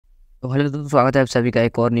तो हेलो दोस्तों, स्वागत है आप सभी का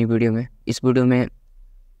एक और नई वीडियो में। इस वीडियो में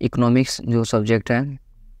इकोनॉमिक्स जो सब्जेक्ट है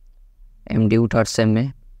MDU थर्ड सेम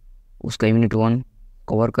में, उसका यूनिट 1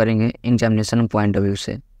 कवर करेंगे एग्जामिनेशन पॉइंट ऑफ व्यू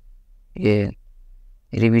से। ये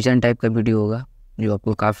रिवीजन टाइप का वीडियो होगा जो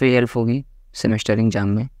आपको काफ़ी हेल्प होगी सेमेस्टर एग्जाम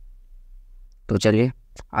में। तो चलिए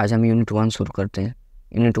आज हम यूनिट 1 शुरू करते हैं।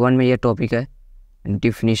 यूनिट 1 में ये टॉपिक है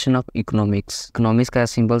डिफिनीशन ऑफ इकोनॉमिक्स। इकोनॉमिक्स का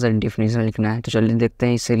सिंपल सा डिफिनीशन लिखना है। तो चलिए देखते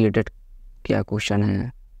हैं इससे रिलेटेड क्या क्वेश्चन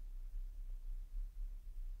है।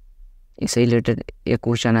 इससे रिलेटेड एक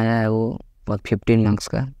क्वेश्चन आया है, वो 15 मार्क्स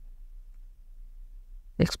का।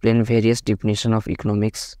 Explain various definition of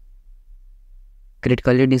economics,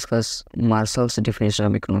 critically discuss marshals definition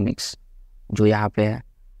of economics, जो यहाँ पे है,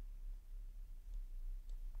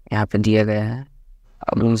 यहाँ पे दिया गया है।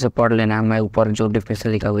 अब उनसे पढ़ लेना है। मैं ऊपर जो डिफिनेशन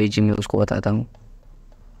लिखा हुआ है जी मैं उसको बताता हूँ।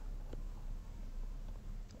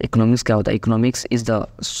 इकोनॉमिक्स क्या होता है? Economics is the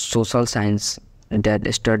social science that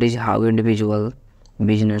studies how individual,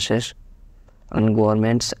 businesses and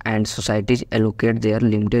governments and societies allocate their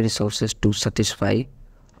limited resources to satisfy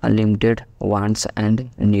unlimited wants and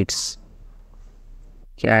needs.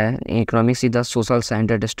 क्या है? Economics is the social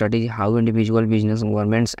science that studies how individual, business,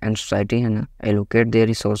 governments and society allocate their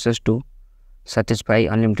resources to satisfy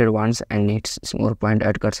unlimited wants and needs. और point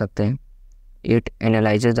add कर सकते हैं। It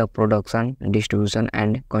analyzes the production, distribution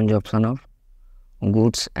and consumption of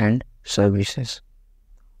goods and services.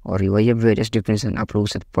 और वही है various definition, आप लोग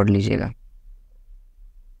से पढ़ लीजिएगा।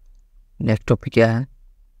 नेक्स्ट टॉपिक क्या है?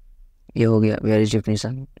 ये हो गया वेरियस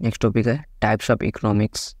डिफिनेशन। नेक्स्ट टॉपिक है types of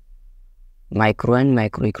economics, micro and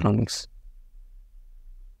macro economics.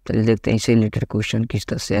 चलिए देखते हैं इससे रिलेटेड क्वेश्चन किस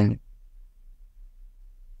तरह से है।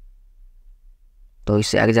 तो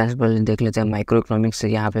इससे आगे जाने से पहले देख लेते हैं माइक्रो इकोनॉमिक्स से।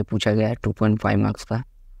 यहाँ पे पूछा गया है 2.5 मार्क्स का,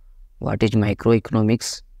 व्हाट इज माइक्रो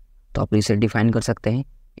इकोनॉमिक्स। तो आप इसे डिफाइन कर सकते हैं।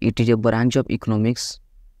 It is a branch of economics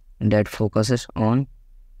that focuses on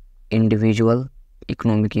individual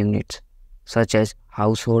economic units such as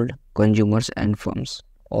household, consumers and firms.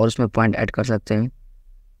 और उसमें पॉइंट ऐड कर सकते हैं।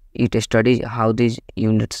 It studies how these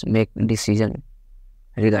units make decision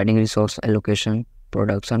regarding resource allocation,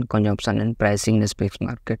 production, consumption and pricing in specific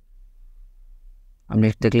market. अब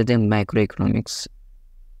next देख लेते हैं macro economics.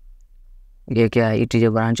 ये क्या है? It is a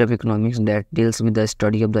branch of economics that deals with the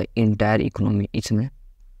study of the entire economy. इसमें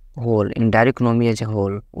whole, entire economy as a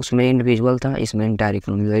whole, उसमें individual था, इसमें इंटायर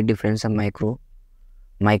इकोनॉमी। वही डिफरेंस है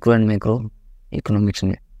माइक्रो एंड मैक्रो इकोनॉमिक्स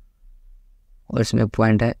में। और इसमें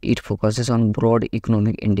पॉइंट है it focuses on broad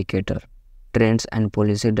economic indicator, trends and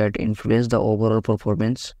policy that influence the overall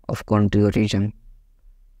performance of country और रीजन।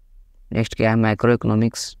 नेक्स्ट क्या है? Macro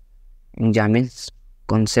economics examines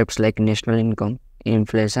concepts like national income,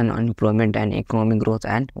 inflation, unemployment and economic growth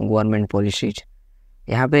and government policies.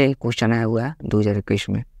 यहाँ पे question आया हुआ है 2021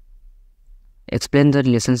 में। Explain the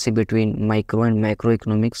relationship between micro and macro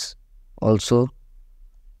economics, also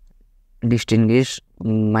distinguish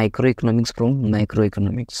micro economics from macro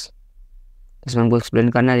economics. इसमें हमको explain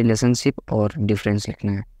करना है रिलेशनशिप और डिफरेंस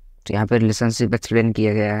लिखना है। तो यहाँ पे रिलेशनशिप एक्सप्लेन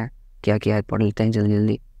किया गया है। क्या क्या है पढ़ लेते हैं जल्दी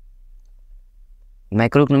जल्दी।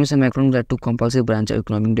 Macro economics and macro are to compulsory branch of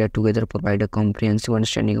economic that together provide a comprehensive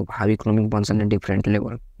understanding of how economic function at different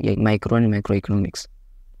level. ये micro and macro economics,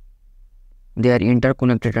 they are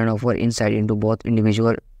interconnected and offer insight into both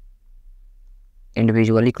individual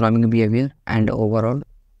economic behavior and overall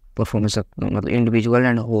performance of, मतलब individual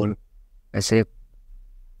and whole. ऐसे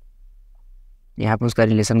यहाँ पर उसका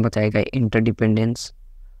relation बताया गया। Interdependence,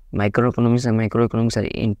 micro economics and macro economics are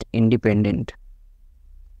independent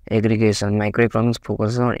aggregation. Micro economics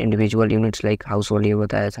focus on individual units like house hold, ये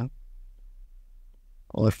बताया था।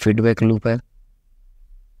 और फीडबैक लूप है,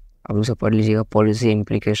 अब उसे पढ़ लीजिएगा। पॉलिसी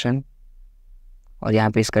इम्प्लीकेशन, और यहाँ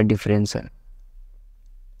पे इसका डिफरेंस है।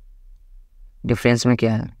 डिफरेंस में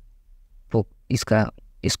क्या है? इसका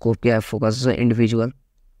स्कोप क्या है? फोकस ऑन इंडिविजुअल,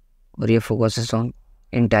 और ये focus on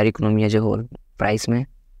entire economy as a whole. Price में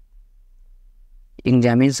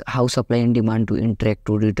examines how supply and demand to interact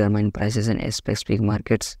to determine prices in specific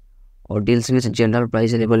markets, और deals with general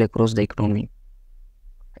price level across the economy.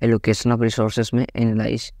 Allocation of resources में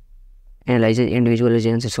analyse individual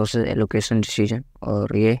agents resources allocation decision,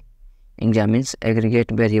 और ये examines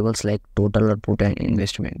aggregate variables like total output and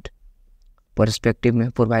investment. Perspective में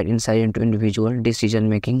provide insight into individual decision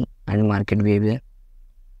making and market behavior,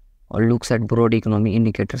 और looks at broad economic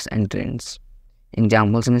indicators and trends.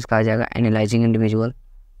 Examples में इसका आ जाएगा analyzing individual,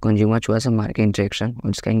 consumer choice and market interaction, और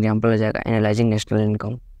इसका example आ जाएगा analyzing national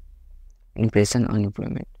income, inflation,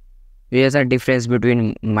 unemployment। ये ऐसा difference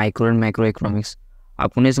between micro and macro economics.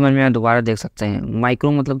 आप उन्हें समझ में दोबारा देख सकते हैं।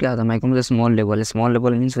 माइक्रो मतलब क्या होता है? माइक्रो मतलब स्मॉल लेवल है। स्मॉल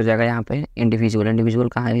लेवल मीन्स हो जाएगा यहाँ पे इंडिविजुअल। इंडिविजुअल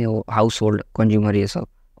कहाँ है? हाउस होल्ड, कंज्यूमर, ये सब।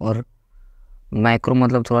 और माइक्रो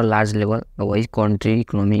मतलब थोड़ा लार्ज लेवल, वही कंट्री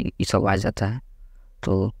इकोनॉमी ये सब आ जाता है।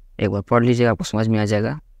 तो एक बार पढ़ लीजिएगा, आपको समझ में आ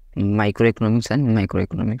जाएगा micro economics and micro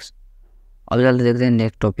economics. अब जल्दी देखते हैं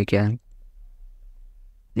नेक्स्ट टॉपिक क्या है।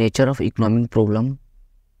 Nature of economic problem,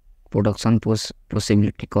 production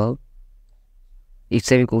possibility curve,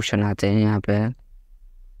 इससे भी क्वेश्चन आते हैं यहाँ पे।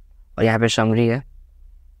 और यहाँ पे समरी है,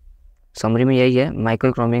 समरी में यही है, micro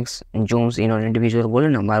economics Zooms in on individual, बोले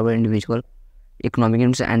ना बार बार individual economic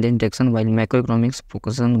units and इंटेक्शन, while micro economics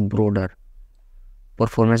focus on broader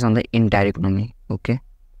performance on the entire economy. Okay,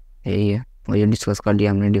 यही है, और ये डिस्कस कर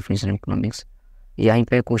लिया हमने डिफिनेशन इकोनॉमिक्स। यहीं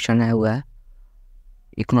पे क्वेश्चन आया हुआ है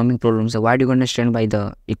इकोनॉमिक प्रॉब्लम से, what do you understand by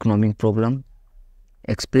the economic problem,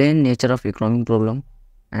 explain nature of economic problem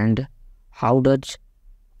and how does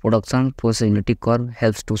production possibility curve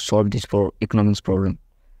helps to solve this economics problem.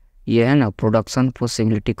 ये है ना प्रोडक्शन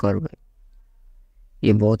पॉसिबिलिटी कर्व,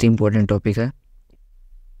 ये बहुत ही important topic है।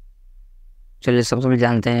 चलिए सबसे पहले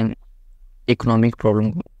जानते हैं इकोनॉमिक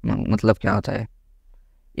प्रॉब्लम मतलब क्या होता है।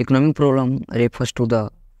 Economic problem refers to the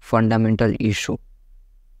fundamental issue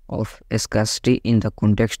of scarcity in the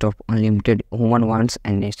context of unlimited human wants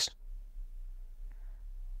and needs.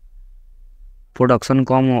 Production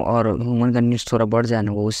कम हो और ह्यूमन का नीड्स थोड़ा बढ़ जाए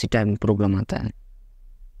ना, वो उसी टाइम प्रॉब्लम आता है।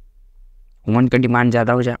 ह्यूमन का डिमांड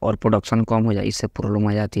ज़्यादा हो जाए और प्रोडक्शन कम हो जाए, इससे प्रॉब्लम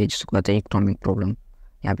आ जाती है, जिसको कहते हैं इकोनॉमिक प्रॉब्लम।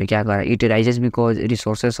 यहाँ पे क्या कर रहा है, it rises because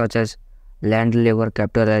resources such as land, labour,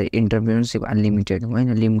 capital, entrepreneurship are limited,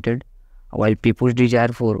 limited, while people's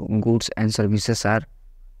desire for goods and services are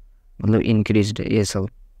मतलब increased, ये सब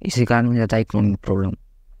इसी कारण हो जाता है इकोनॉमिक प्रॉब्लम।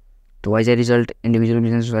 तो as a result individual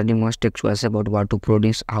business society must take choice about what to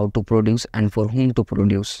produce, how to produce and for whom to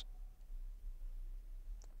produce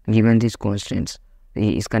given this constants.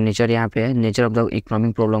 इसका नेचर यहाँ पे है, nature of the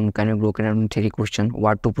economic problem can be broken down in three question,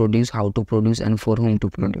 what to produce, how to produce and for whom to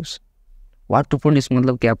produce. What to produce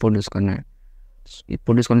मतलब क्या produce करना है,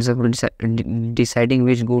 produce करने से deciding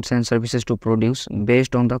which goods and services to produce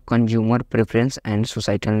based on the consumer preference and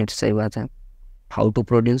societal needs. सही बात है। How to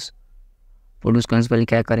produce, produce करने से पहले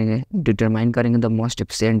क्या करेंगे, डिटरमाइन करेंगे the most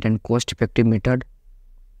efficient and cost effective method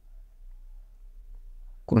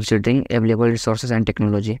considering available resources and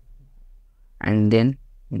technology. And then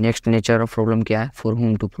next nature of problem क्या है, for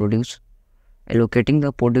whom to produce, allocating the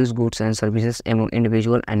produced goods and services among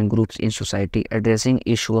individual and groups in society, addressing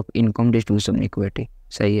issue of income distribution equity।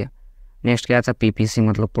 सही है। Next क्या था, PPC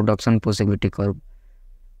मतलब production possibility curve.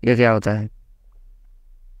 ये क्या होता है,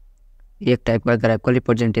 एक टाइप का ग्राफिकल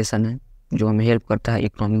रिप्रेजेंटेशन है जो हमें हेल्प करता है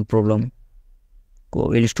इकोनॉमिक प्रॉब्लम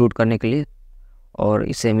को इलस्ट्रेट करने के लिए, और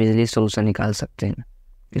इससे हम इजीली सोल्यूशन निकाल सकते हैं।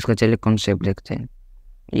 इसका चलिए कॉन्सेप्ट देखते हैं।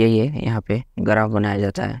 यही है, यहाँ पे ग्राफ बनाया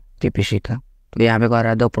जाता है पीपीसी का। तो यहाँ पे कह रहा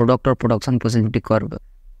है द प्रोडक्ट और production possibility curve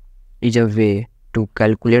is a way to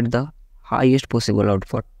calculate the highest possible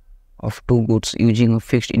output of to goods using a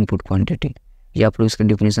fixed input quantity. ये आप लोग इसका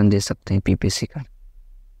डिफिनेशन दे सकते हैं पीपीसी का।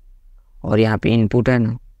 और यहाँ पे इनपुट है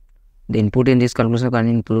ना, the input in this calculation can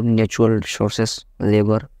include natural resources,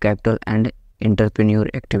 labour, capital and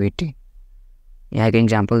entrepreneur activity. यहाँ एक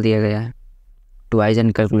एग्जाम्पल दिया गया है टॉयज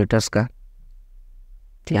एंड कैलकुलेटर्स का।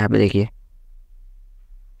 तो यहाँ पे देखिए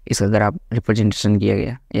इसका अगर आप रिप्रेजेंटेशन किया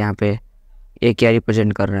गया, यहाँ पे ए क्या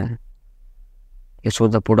रिप्रेजेंट कर रहा है, ये show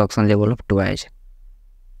the production level of toys,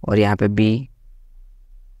 और यहाँ पे बी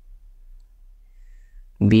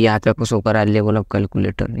यहाँ पे आपको शो कर रहा है लेवल ऑफ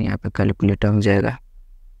कैलकुलेटर, यहाँ पे कैलकुलेटर हो जाएगा।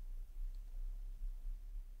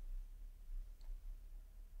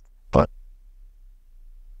 और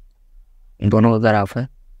दोनों का ग्राफ है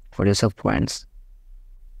फॉर ये सब पॉइंट्स।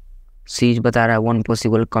 सी बता रहा है one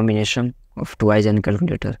possible combination of toys and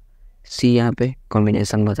calculator, सी यहाँ पे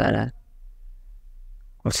कॉम्बिनेशन बता रहा है,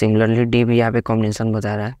 और सिमिलरली डी भी यहाँ पे कॉम्बिनेशन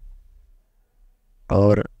बता रहा है,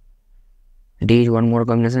 और D is one more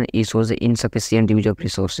combination, E shows insufficient use of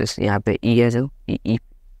resources. यहाँ पे ई है जो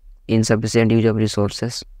इनसफिशिएंट यूज ऑफ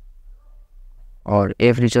रिसोर्सेस, और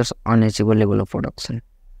F रिचर्स unachievable level of production.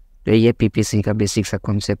 तो ये पीपीसी का बेसिक सा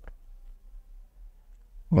कॉन्सेप्ट।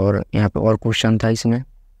 और यहाँ पे और क्वेश्चन था इसमें,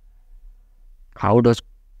 how does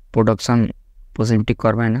production possibility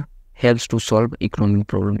curve है ना helps to solve economic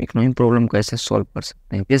problem. Economic problem कैसे सॉल्व कर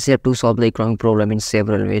सकते हैं, जैसे to solve the economic problem in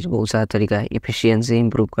several ways, बहुत सारा तरीका है। एफिशिएंसी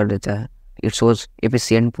इंप्रूव कर देता है, it shows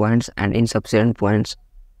efficient points and insufficient points.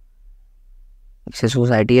 इससे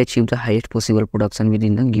society achieve the highest possible production with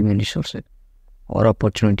in the given resources. और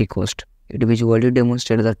opportunity cost, it visually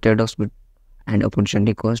demonstrate the trade off and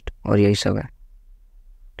opportunity cost, और यही सब है।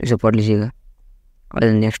 तो इसे पढ़ लीजिएगा। और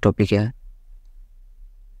नेक्स्ट टॉपिक क्या है,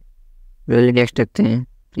 नेक्स्ट देखते हैं।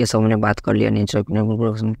 ये सब हमने बात कर लिया, नेचर ऑफ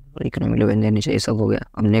इकोनॉमिक लेवल नीचे ये सब हो गया।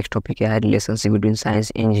 अब नेक्स्ट टॉपिक क्या है, relationship between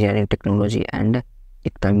science, engineering, technology and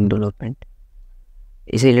economic development.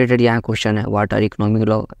 इससे रिलेटेड यहाँ क्वेश्चन है, what are economic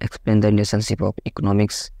law, explain the relationship of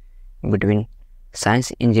economics between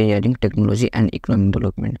science, engineering, technology and economic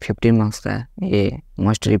development. 15 marks का है, ये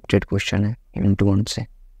मोस्ट रिपीटेड क्वेश्चन है M2 से,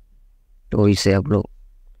 तो इसे आप लोग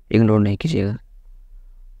इग्नोर नहीं कीजिएगा।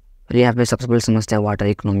 फिर यहाँ पे सबसे पहले समझते हैं what are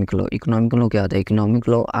economic law. Economic law क्या होता है? Economic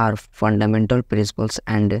law are fundamental principles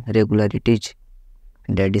and regularities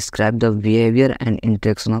that describe the behavior and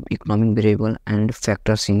interaction of economic variable and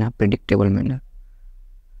factors in a predictable manner.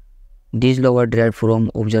 These laws are derived from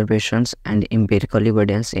observations and empirical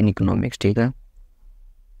evidence in economics. ठीक है,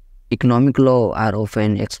 economic laws are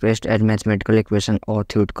often expressed as mathematical equations or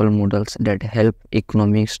theoretical models that help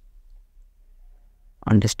economics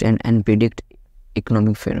understand and predict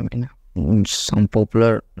economic phenomena. Some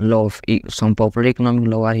popular economic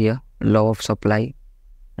laws are here: law of supply,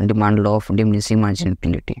 demand law of diminishing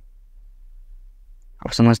मार्जिनलिटी।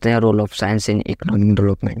 अब समझते हैं role of science in economic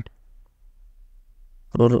development.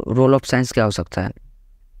 Role of science क्या हो सकता है?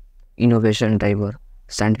 Innovation driver,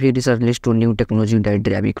 scientific research leads to new technology that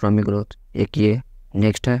drive economic growth, एक ये।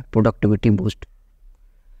 Next है प्रोडक्टिविटी बूस्ट।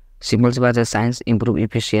 सिंपल सी बात है, science improve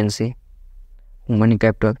efficiency, human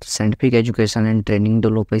capital, scientific education and training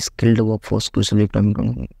develop skilled workforce crucial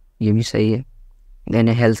economic, ये भी सही है। देन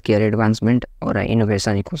हेल्थ केयर एडवांसमेंट और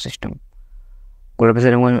innovation ecosystem.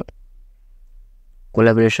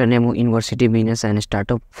 Collaboration ammo university, business and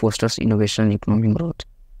startup fosters innovation economic growth.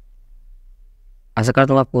 आशा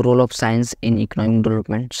करता हूँ आपको role of science in economic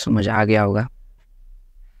development समझ आ गया होगा।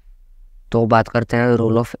 तो बात करते हैं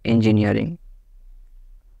role of engineering.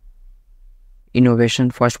 Innovation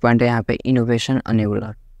first point है यहाँ पे, innovation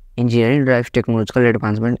अनेबलर। Engineering drive technological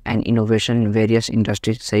advancement and innovation in various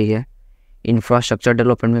industries, सही है। इंफ्रास्ट्रक्चर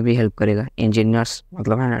डेवलपमेंट में भी हेल्प करेगा। इंजीनियर्स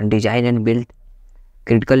मतलब है ना, design and build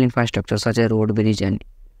critical infrastructure सच है road, bridge and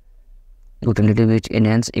utility which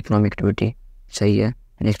enhance economic activity, सही है।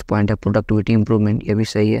 नेक्स्ट पॉइंट है प्रोडक्टिविटी इंप्रूवमेंट, ये भी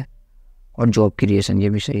सही है। और जॉब क्रिएशन, ये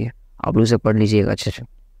भी सही है। आप लोग इसे पढ़ लीजिएगा अच्छे से,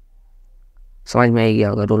 समझ में आ गया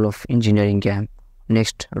होगा रोल ऑफ इंजीनियरिंग क्या है।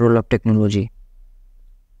 नेक्स्ट रोल ऑफ टेक्नोलॉजी,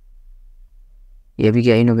 ये भी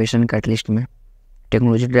क्या, इनोवेशन कैटलिस्ट में।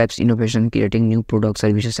 Technology drives innovation, creating new product,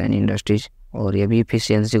 services and industries, और ये भी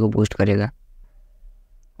इफिशियंसी को बूस्ट करेगा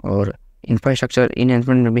और इंफ्रास्ट्रक्चर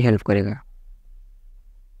इनहेंसमेंट में भी हेल्प करेगा।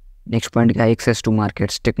 नेक्स्ट पॉइंट क्या है, access to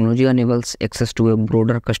markets. Technology enables access to A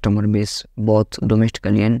broader customer base both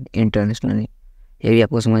domestically and internationally, ये भी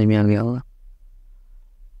आपको समझ में आ गया होगा।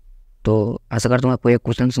 तो आशा करता हूँ आपको एक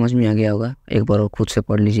क्वेश्चन समझ में आ गया होगा, एक बार और खुद से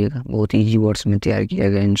पढ़ लीजिएगा, बहुत ईजी वर्ड्स में तैयार किया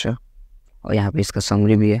गया आंसर, और यहाँ पे इसका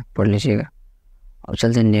समरी भी है, पढ़ लीजिएगा। अब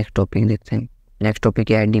चलते हैं नेक्स्ट टॉपिक देखते हैं। नेक्स्ट टॉपिक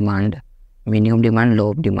क्या है, demand, meaning of demand, law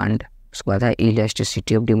of demand. उसके बाद है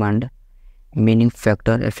elasticity of demand, meaning,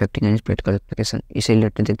 factor, affecting and practical application. इसे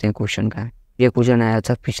रिलेटेड देखते हैं क्वेश्चन का है। ये क्वेश्चन आया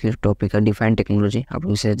था पिछले टॉपिक का, डिफाइन टेक्नोलॉजी, आप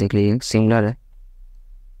लोग इसे देख लीजिए, सिमिलर है।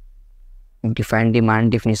 Define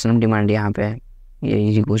demand, definition of demand यहाँ पे है, ये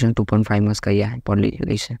इजी क्वेश्चन 2.5 मार्क्स का, यह है, पढ़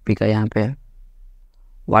लीजिएगा इसे। पिका यहाँ पे है,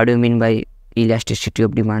 what do you mean by elasticity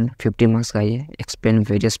of demand, 50 marks का ये। Explain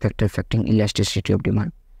various factor affecting elasticity of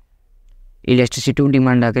demand. Elasticity of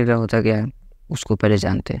demand आखिर क्या होता क्या है, उसको पहले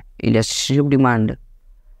जानते हैं। Elasticity of demand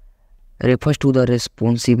refers to the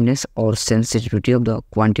responsiveness or sensitivity of the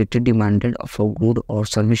quantity demanded of a good or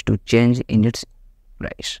service to change in its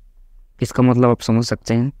price। इसका मतलब आप समझ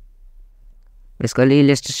सकते हैं। बेसिकली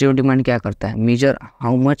इलास्टिसिटी ऑफ डिमांड क्या करता है, major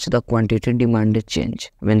how much the quantity demanded change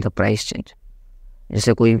when the price change.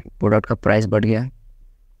 जैसे कोई प्रोडक्ट का प्राइस बढ़ गया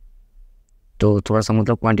तो थोड़ा सा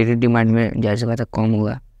मतलब क्वांटिटी डिमांड में जैसे बात है कम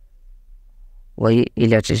होगा, वही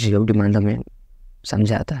इलास्टिसिटी ऑफ डिमांड हमें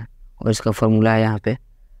समझाता है। और इसका फॉर्मूला है यहाँ पे,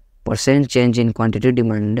 percent change in quantity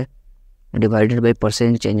demand divided by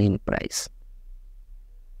percent change in price.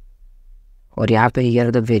 और यहाँ पे here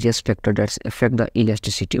are the various factor that's affect the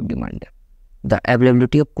elasticity of demand. The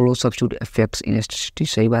availability of close substitute affects elasticity,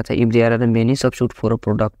 सही बात है। If there are many substitute for a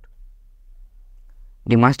product,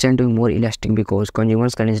 demand tend to be more elastic because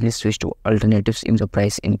consumers can easily switch to alternatives if the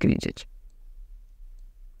price increases.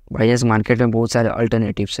 भाई जैसे market में बहुत सारे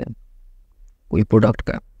alternatives हैं कोई प्रोडक्ट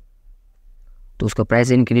का, तो उसका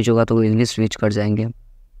प्राइस इंक्रीज होगा तो वो इजीली स्विच कर जाएंगे,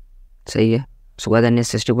 सही है। सो whether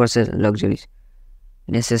necessity versus luxuries,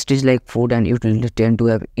 necessities like food and utility tend to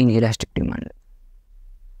have inelastic demand.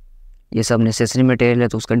 ये सब नेसेसरी मटेरियल है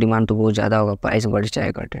तो उसका डिमांड तो बहुत ज़्यादा होगा, प्राइस बढ़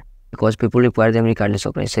चाहे घटे, because people require them regardless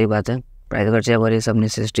of price, सही बात है। प्राइस घट चाहे बढ़े, सब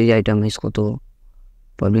नेसेसिटीज आइटम है, इसको तो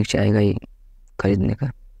पब्लिक चाहेगा ही खरीदने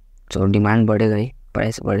का, तो डिमांड बढ़ेगा ही,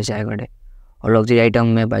 प्राइस बढ़े चाहे घटे। और लग्जरी आइटम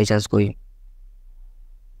में बाई चांस कोई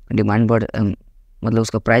डिमांड बढ़ मतलब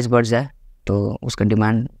उसका प्राइस बढ़ जाए तो उसका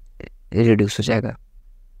डिमांड रिड्यूस हो जाएगा,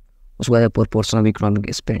 उसके बाद proportion of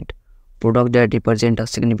economic spend, product that represent a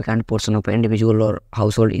significant portion of individual और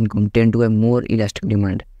house hold income tend to A more elastic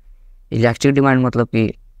demand. Elastic demand मतलब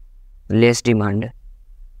कि लेस डिमांड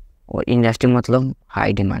और इनइलास्टिक मतलब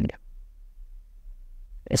high demand.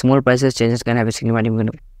 Small prices changes can have a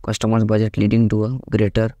significant customers budget leading to a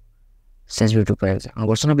greater sensitivity to price.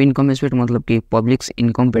 Portion of income spend मतलब कि public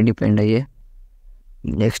income पे depend है ये।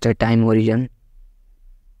 Next है time origin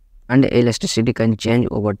and elasticity can change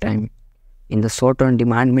over time. In the short term,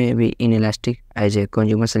 demand may be inelastic as a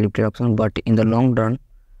consumer selected option, but in the long run,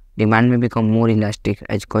 demand may become more elastic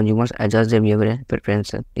as consumers adjust their behavior and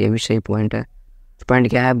preferences. ये भी सही point है। Point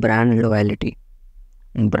क्या है? Brand loyalty.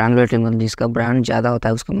 Brand loyalty मतलब जिसका brand ज़्यादा होता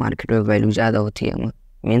है उसका मार्केट में वैल्यू ज़्यादा होती है,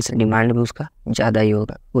 मीन्स डिमांड भी उसका ज़्यादा ही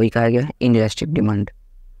होगा, वही कहा गया है inelastic demand.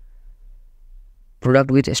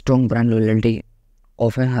 Product with strong brand loyalty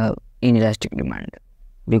often have inelastic demand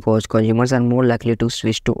because consumers are more likely to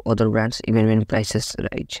switch to other brands even when prices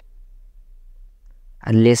rise,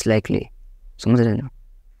 are less likely। समझ रहे ना?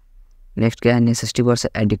 नेक्स्ट क्या है? Necessity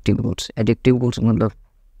versus addictive goods. Addictive goods मतलब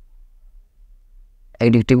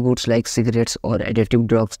addictive goods like cigarettes or addictive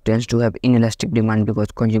drugs tends to have inelastic demand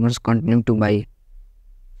because consumers continue to buy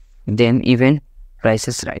them even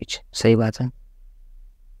prices rise। सही बात है।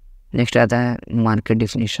 Next आता है market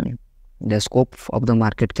definition. The scope of the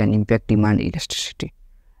market can impact demand elasticity.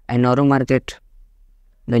 A narrow market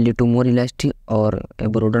may lead to more elastic or a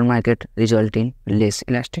broader market result in less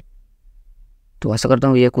elastic। तो आशा करता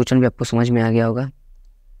हूँ ये question भी आपको समझ में आ गया होगा।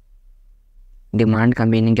 डिमांड का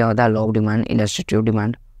मीनिंग क्या होता है? Law of demand, elasticity of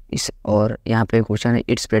demand. इस और यहाँ पे क्वेश्चन है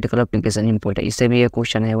इट्स प्रैक्टिकल एप्लीकेशन इम्पोर्टेंट, इससे भी ये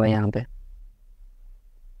क्वेश्चन है वह यहाँ पे।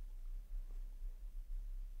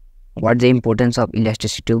 What the importance of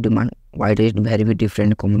elasticity of demand, why it very भी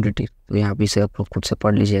डिफरेंट कम्युनिटी। तो यहाँ पे इसे आप लोग खुद से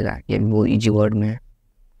पढ़ लीजिएगा, ये भी वो इजी वर्ड में है।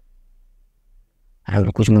 अगर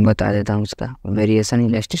कुछ मैं बता देता हूँ उसका। Variation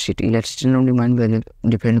elasticity, elasticity of demand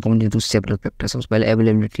different community to several factors. सबसे पहले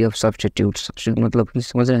अवेलेबिलिटी ऑफ सब्स्टिट्यूट। सब्स्टिट्यूट मतलब कि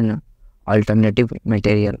समझ रहे हैं ना, alternative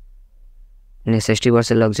material. Necessity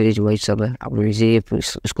versus luxuries वही सब है, आप लोग इसे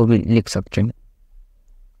इसको भी लिख सकते हैं।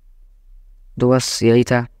 तो बस यही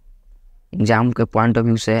था। एग्जाम के पॉइंट ऑफ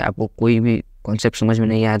व्यू से आपको कोई भी कॉन्सेप्ट समझ में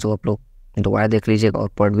नहीं आया तो आप लोग दोबारा देख लीजिएगा और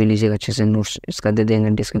पढ़ भी लीजिएगा अच्छे से, नोट्स इसका दे देंगे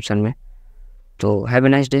डिस्क्रिप्शन में। तो have a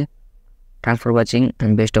nice day, thanks for watching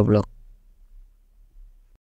and best of luck.